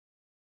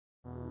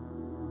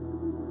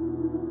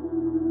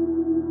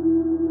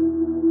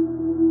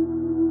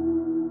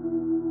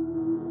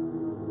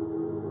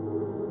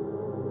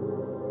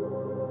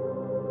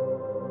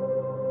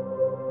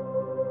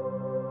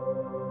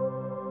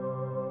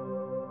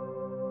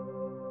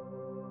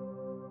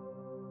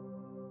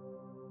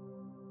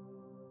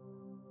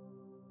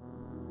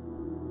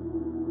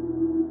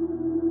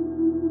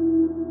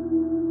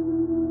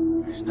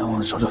Now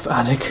on sort of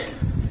attic.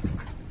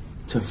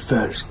 It's a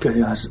very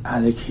scary ass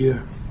attic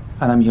here,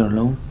 and I'm here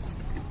alone.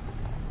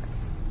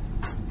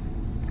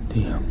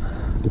 Damn.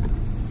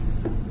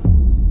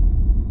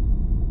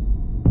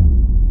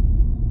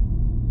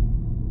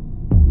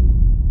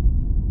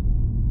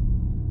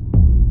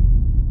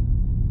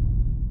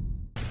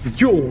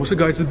 Yo, what's up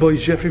guys, it's the boy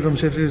Jeffrey from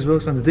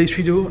Jefstetics, and in today's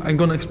video I'm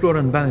gonna explore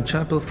an abandoned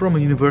chapel from a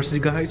university,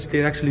 guys.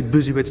 They're actually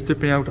busy with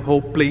stripping out the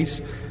whole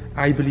place.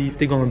 I believe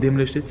they're gonna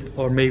demolish it,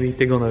 or maybe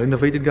they're gonna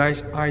renovate it,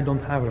 guys. I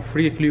don't have a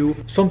free clue.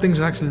 Some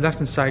things are actually left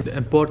inside. The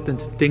important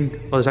thing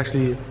was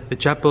actually the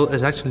chapel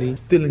is actually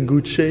still in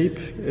good shape.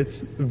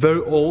 It's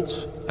very old.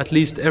 At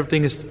least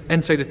everything is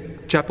inside the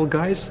chapel,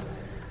 guys.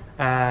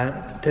 And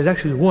there's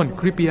actually one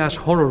creepy ass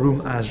horror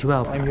room as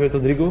well. I'm here with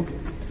Rodrigo.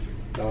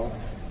 Hello.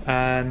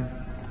 And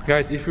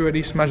guys, if you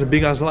already smash a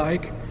big ass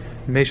like,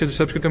 make sure to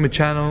subscribe to my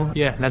channel.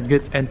 Yeah, let's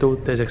get into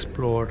this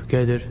explore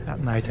together at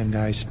night time,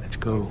 guys. Let's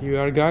go. Here we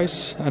are,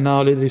 guys, and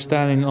now literally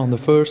standing on the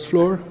first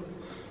floor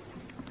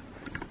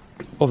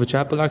of the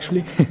chapel,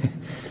 actually,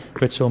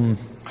 with some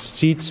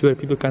seats where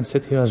people can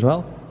sit here as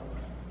well.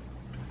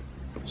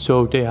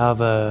 So they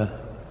have a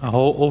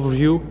whole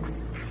overview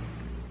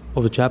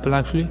of the chapel,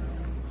 actually.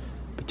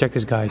 But check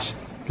this, guys.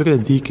 Look at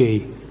the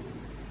decay.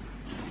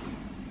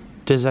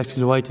 This is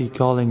actually why they're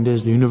calling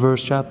this the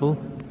Universe Chapel.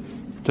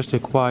 Just a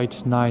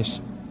quite nice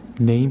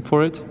name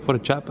for it, for the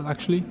chapel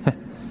actually.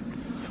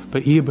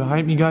 But here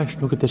behind me, guys,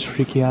 look at this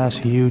freaky ass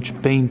huge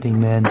painting,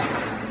 man.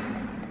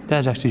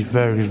 That's actually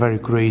very, very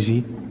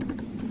crazy.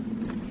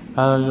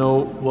 I don't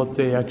know what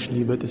they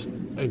actually, but it's,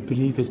 I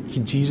believe it's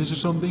Jesus or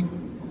something.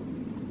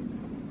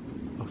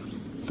 A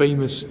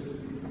famous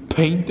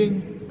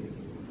painting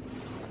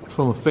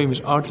from a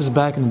famous artist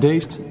back in the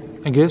days,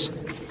 I guess.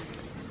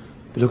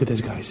 But look at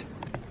this, guys.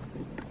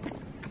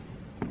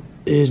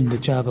 Isn't the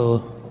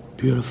chapel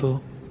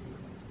beautiful?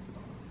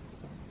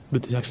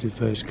 But it's actually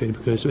very scary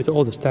because with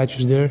all the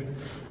statues there,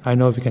 I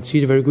know if you can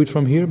see it very good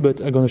from here, but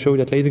I'm gonna show you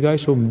that later,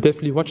 guys. So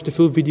definitely watch the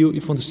full video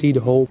if you want to see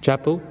the whole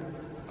chapel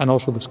and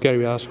also the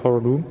scary ass horror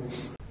room.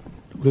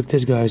 Look at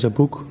this, guys, a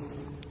book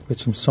with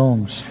some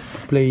songs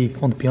play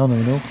on the piano,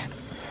 you know.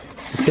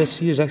 But this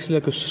here is actually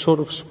like a sort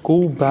of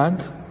school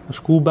band,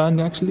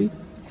 actually,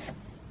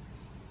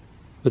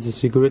 with a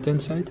cigarette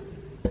inside.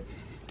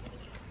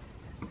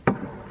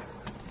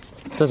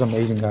 That's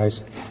amazing,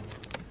 guys.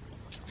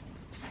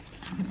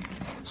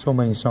 So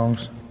many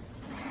songs.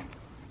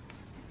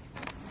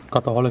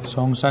 Catholic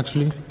songs,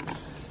 actually.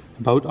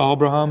 About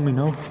Abraham, you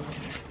know.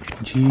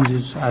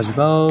 Jesus as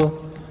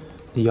well.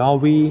 The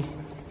Yahweh.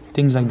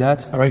 Things like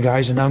that. Alright,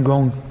 guys, and now I'm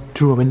going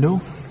through a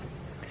window.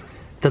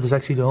 That is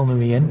actually the only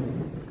way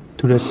in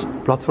to this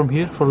platform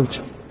here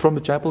from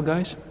the chapel,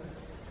 guys.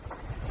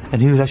 And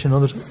here is actually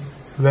another,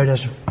 where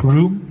there's a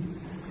room.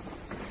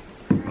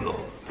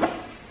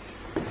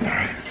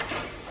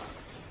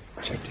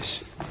 Check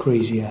this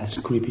crazy ass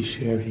creepy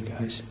chair here,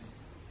 guys.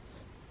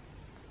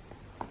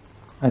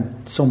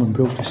 And someone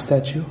broke the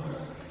statue.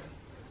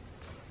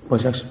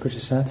 Was actually pretty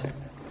sad.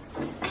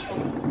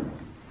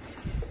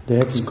 The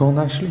head is gone,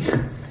 actually.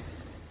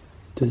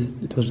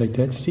 It was like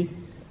that, you see?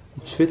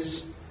 It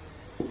fits.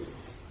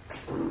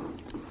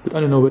 But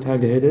I don't know what the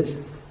heck the head is.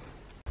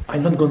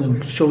 I'm not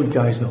gonna show you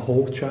guys the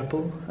whole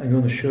chapel. I'm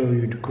gonna show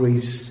you the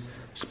craziest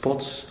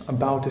spots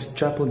about this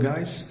chapel,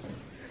 guys.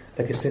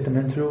 Like I said in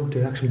the intro,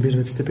 they're actually busy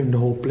with stripping the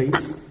whole place.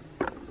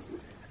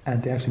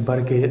 And they actually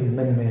barricaded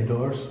many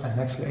doors. And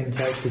actually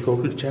inside we go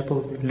to the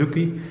chapel.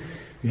 Lucky,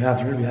 we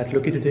had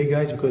lucky today,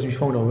 guys, because we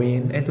found our way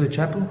into the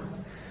chapel.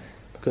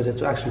 Because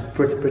it's actually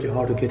pretty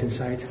hard to get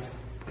inside.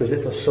 Because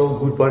it was so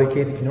good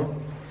barricaded, you know.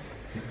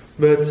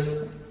 But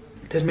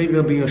this maybe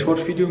will be a short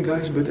video,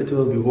 guys, but it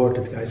will be worth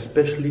it, guys.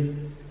 Especially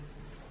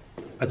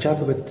a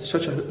chapel with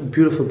such a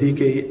beautiful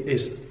decay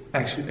is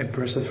actually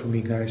impressive for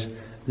me, guys.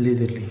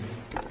 Literally.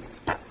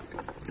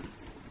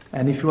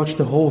 And if you watch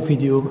the whole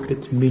video,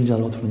 it means a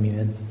lot for me,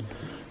 man.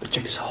 But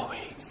check this hallway.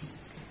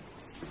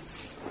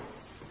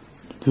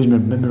 Do you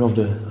remember of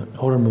the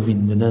horror movie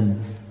The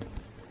Nun?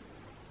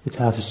 It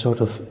has a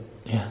sort of,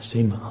 yeah,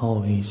 same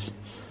hallways,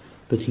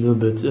 but a little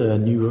bit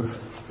newer.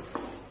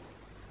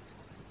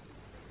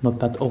 Not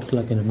that old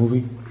like in the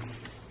movie.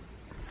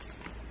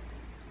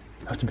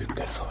 I have to be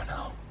careful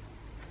now.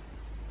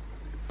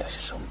 There's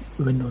some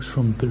windows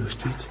from Pillow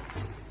Street.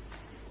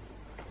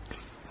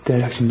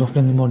 There's actually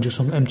nothing anymore, just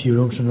some empty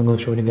rooms, and I'm gonna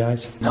show you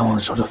guys. Now on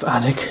a sort of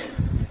attic.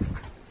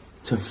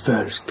 It's a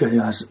very scary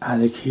ass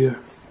attic here,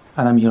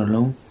 and I'm here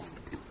alone.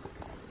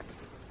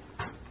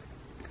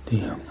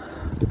 Damn.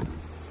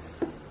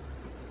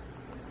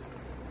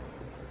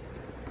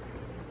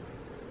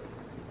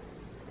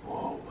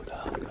 Whoa, what the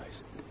hell,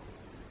 guys?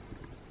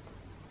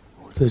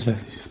 Oh, this is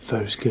actually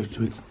very scary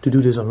to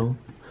do this alone.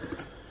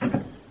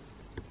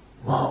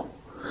 Wow.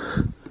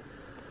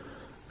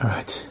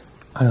 Alright,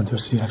 I don't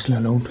trust you actually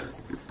alone.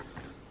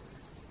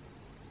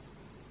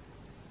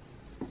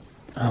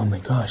 Oh my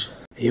gosh.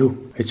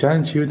 You, I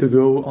challenge you to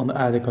go on the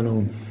attic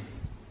alone.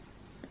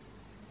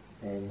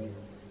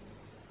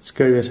 It's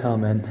scary as hell,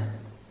 man.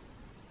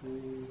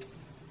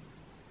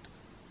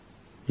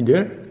 You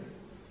there?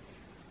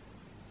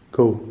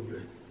 Cool.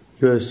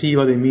 You see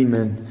what I mean,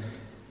 man.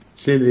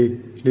 It's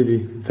literally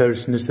very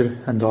sinister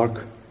and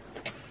dark.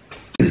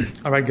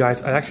 Alright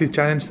guys, I actually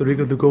challenged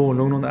Rodrigo to go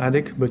alone on the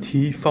attic, but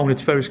he found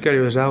it very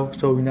scary as well,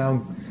 so we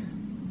now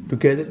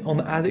together on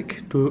the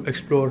attic to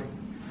explore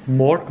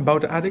more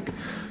about the attic.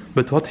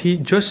 But what he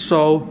just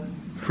saw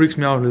freaks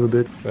me out a little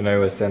bit. When I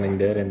was standing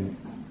there in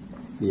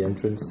the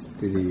entrance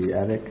to the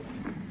attic,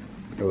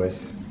 I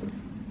was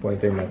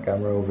pointing my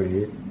camera over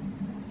here,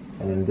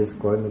 and in this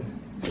corner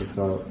I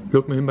saw...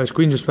 Look, my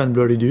screen just went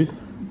blurry, dude.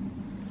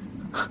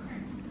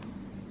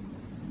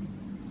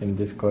 In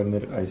this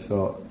corner I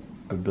saw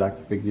a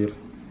black figure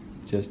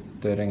just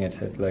turning its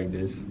head like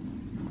this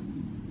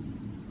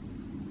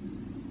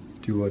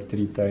 2 or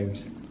 3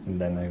 times,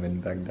 and then I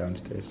went back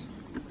downstairs.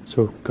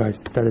 So guys,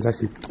 that is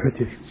actually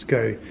pretty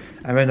scary.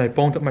 And when I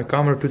pointed my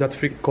camera to that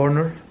freaking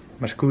corner,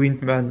 my screen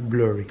went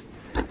blurry.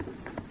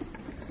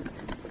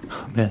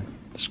 Oh, man,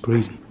 that's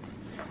crazy.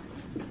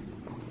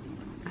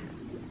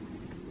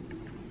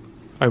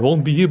 I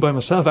won't be here by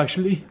myself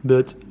actually,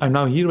 but I'm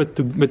now here with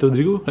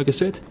Rodrigo, like I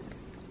said.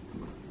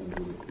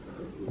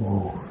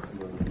 Whoa.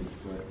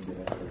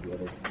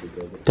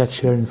 That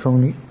chair in front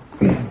of me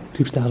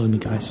creeps the hell out of me,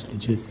 guys,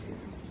 legit.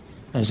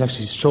 And it's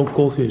actually so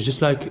cold here, it's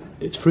just like,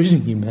 it's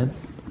freezing here, man.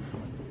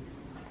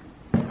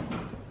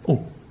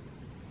 Oh,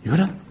 you heard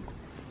that?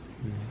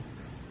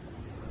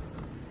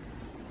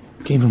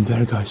 Came from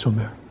there, guys,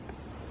 somewhere.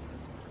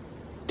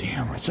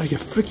 Damn, it's like a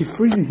freaking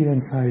freezing here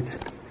inside.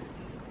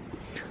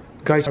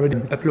 Guys, I already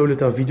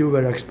uploaded a video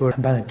where I explored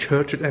abandoned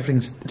church with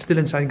everything still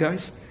inside,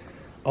 guys.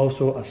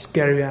 Also a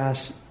scary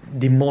ass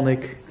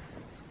demonic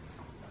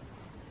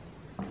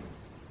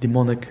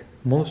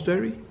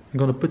monastery. I'm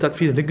gonna put that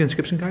video link in the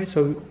description, guys,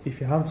 so if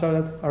you haven't saw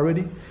that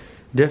already,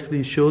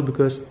 definitely should,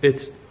 because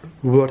it's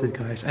worth it,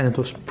 guys, and it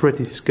was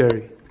pretty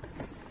scary.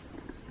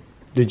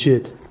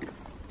 Legit.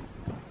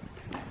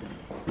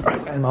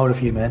 Alright, I'm out of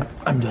here, man.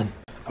 I'm done.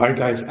 Alright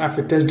guys,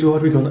 after this door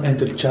we're gonna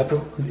enter the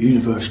chapel, the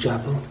Universe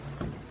Chapel.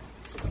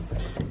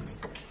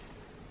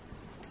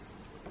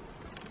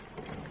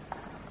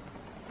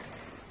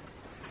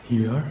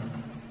 Here we are.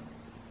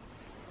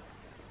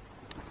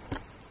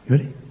 You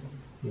ready?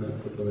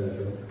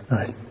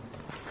 Alright.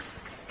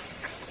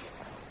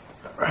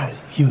 Alright,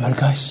 here we are,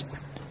 guys.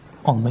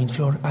 On the main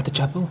floor at the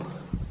chapel.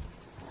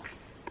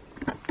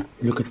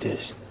 Look at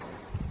this.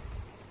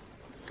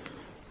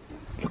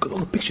 Look at all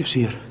the pictures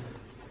here.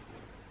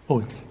 Oh,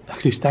 it's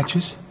actually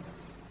statues.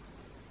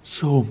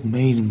 So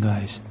amazing,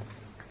 guys.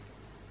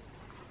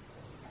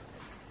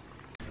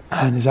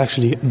 And it's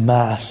actually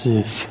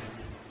massive.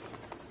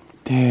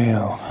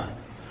 Damn.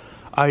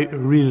 I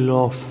really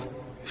love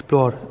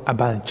explore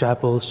abandoned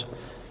chapels,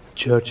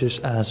 churches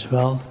as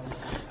well.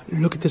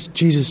 Look at this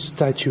Jesus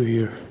statue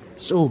here.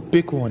 So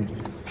big one.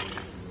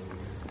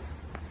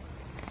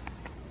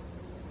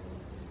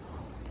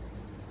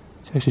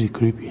 It's actually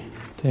creepy.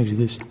 It's actually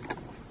this.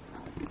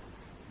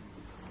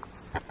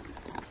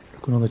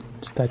 Look at another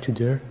statue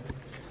there.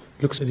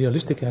 Looks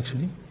realistic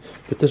actually.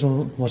 But this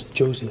one was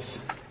Joseph.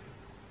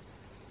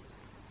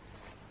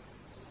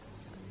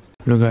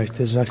 Look guys,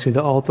 this is actually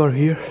the altar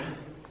here.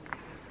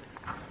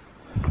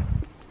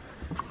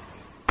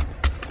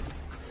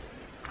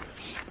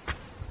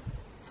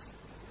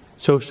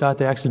 So sad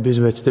they actually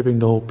busy with stripping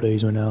the whole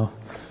place right now.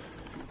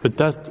 But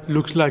that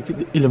looks like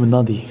the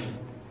Illuminati.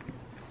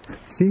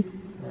 See?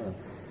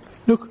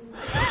 Look.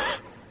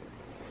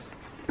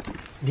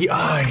 The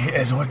eye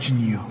is watching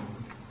you.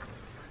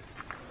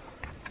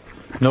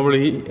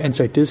 Normally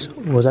inside this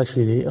was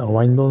actually a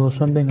wine bottle or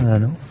something, I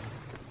don't know.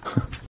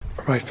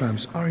 Right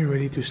fams, are you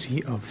ready to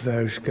see a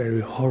very scary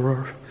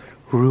horror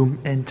room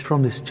end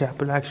from this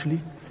chapel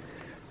actually?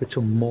 With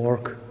some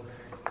morgue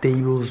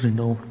tables, you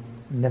know.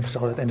 Never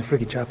saw that in the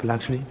freaking chapel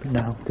actually, but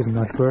now this is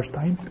my first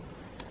time.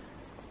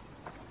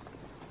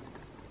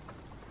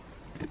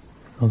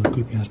 Another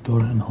creepy ass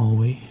door and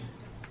hallway.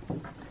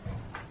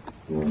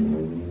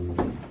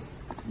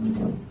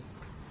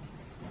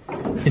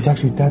 It's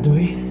actually that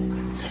way.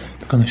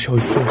 I'm gonna show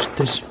you first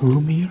this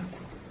room here.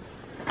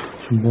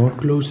 Some more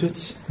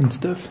closets and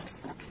stuff.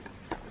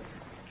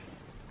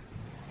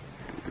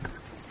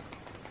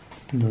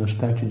 Another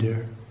statue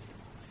there.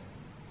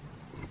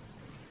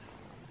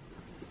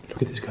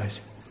 Look at this,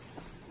 guys.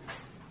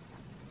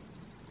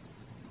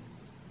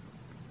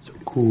 So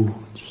cool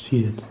to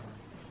see it.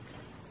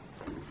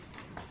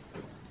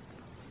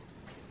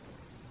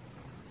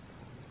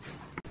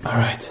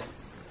 Alright.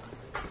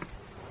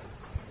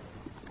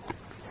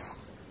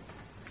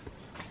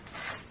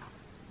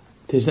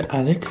 This is the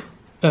attic.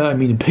 I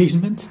mean the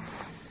basement.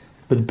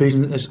 But the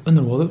basement is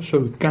underwater, so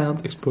we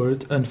cannot explore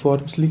it,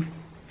 unfortunately.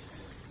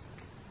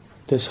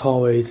 This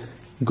hallway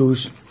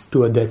goes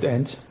to a dead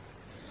end.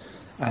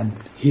 And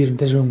here in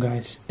this room,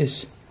 guys,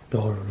 is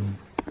the horror room.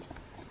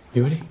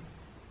 You ready?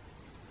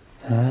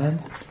 And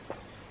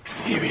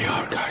here we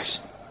are,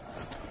 guys.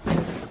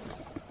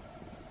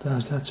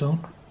 That's that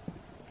zone.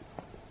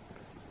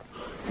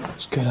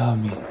 Let's get out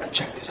of me.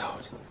 Check this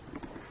out.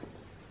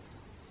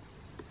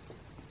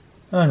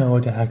 I don't know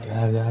what the heck to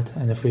have that,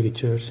 and a freaking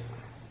church,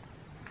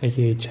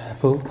 aka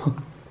chapel.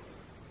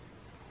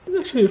 It's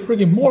actually a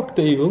freaking morgue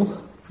table,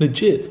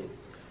 legit.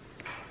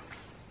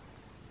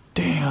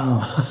 Damn.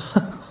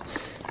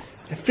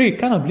 I freaking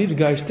cannot believe it,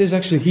 guys. This is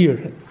actually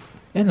here,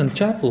 in the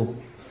chapel.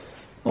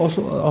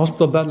 Also, a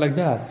hospital bed like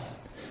that.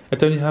 I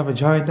don't even have a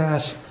giant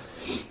ass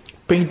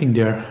painting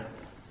there.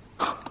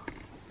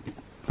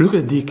 Look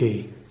at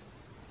DK.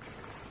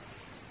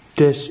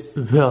 This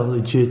will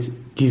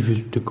legit give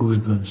you the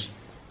goosebumps.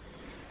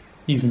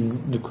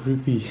 Even the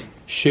creepy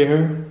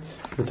chair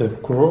with a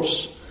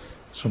cross,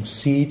 some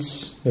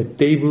seats, the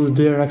tables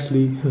there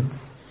actually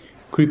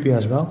creepy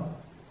as well.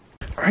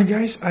 Alright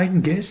guys, I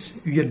guess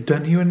we are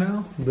done here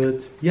now,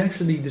 but we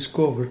actually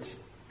discovered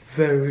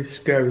very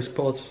scary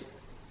spots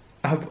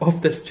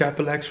of this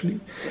chapel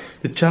actually.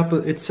 The chapel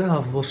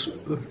itself was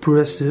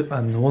impressive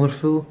and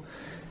wonderful.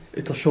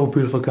 It was so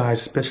beautiful,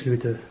 guys, especially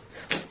with the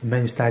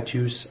many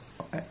statues.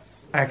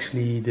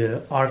 Actually,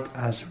 the art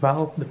as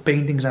well, the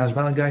paintings as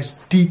well, guys.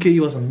 DK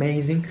was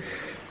amazing.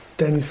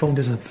 Then we found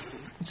this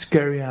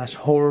scary ass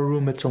horror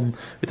room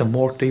with a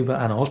morgue table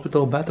and a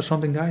hospital bed or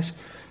something, guys.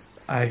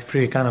 I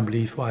freaking cannot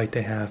believe why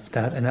they have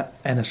that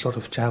and a sort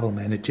of chapel,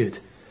 man, legit.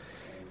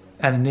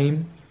 And the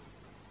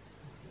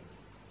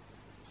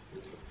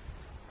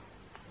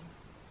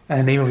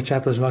name of the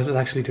chapel as well is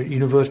actually the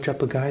Universe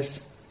Chapel,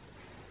 guys.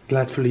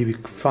 Gladfully we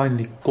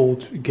finally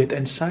could get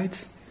inside.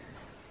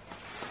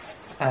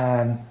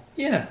 And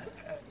yeah,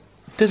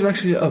 this was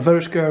actually a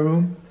very scary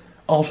room.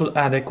 Also the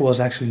attic was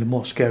actually the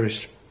most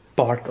scariest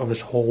part of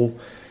this whole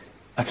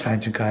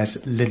adventure,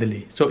 guys,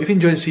 literally. So if you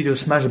enjoyed this video,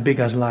 smash a big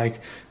ass like.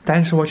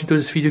 Thanks for watching to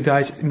this video,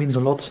 guys, it means a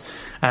lot.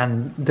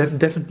 And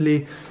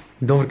definitely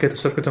don't forget to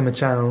subscribe to my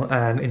channel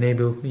and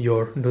enable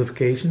your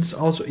notifications.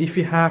 Also, if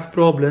you have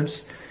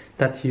problems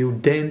that you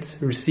didn't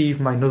receive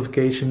my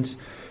notifications,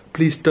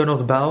 please turn off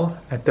the bell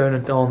and turn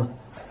it on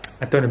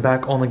and turn it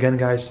back on again,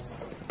 guys.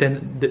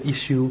 Then the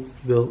issue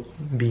will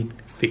be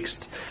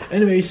fixed.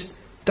 Anyways,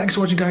 thanks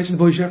for watching, guys. It's the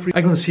boy Jeffrey.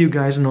 I'm gonna see you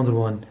guys in another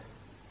one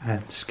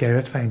and scary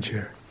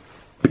adventure.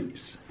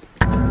 Peace.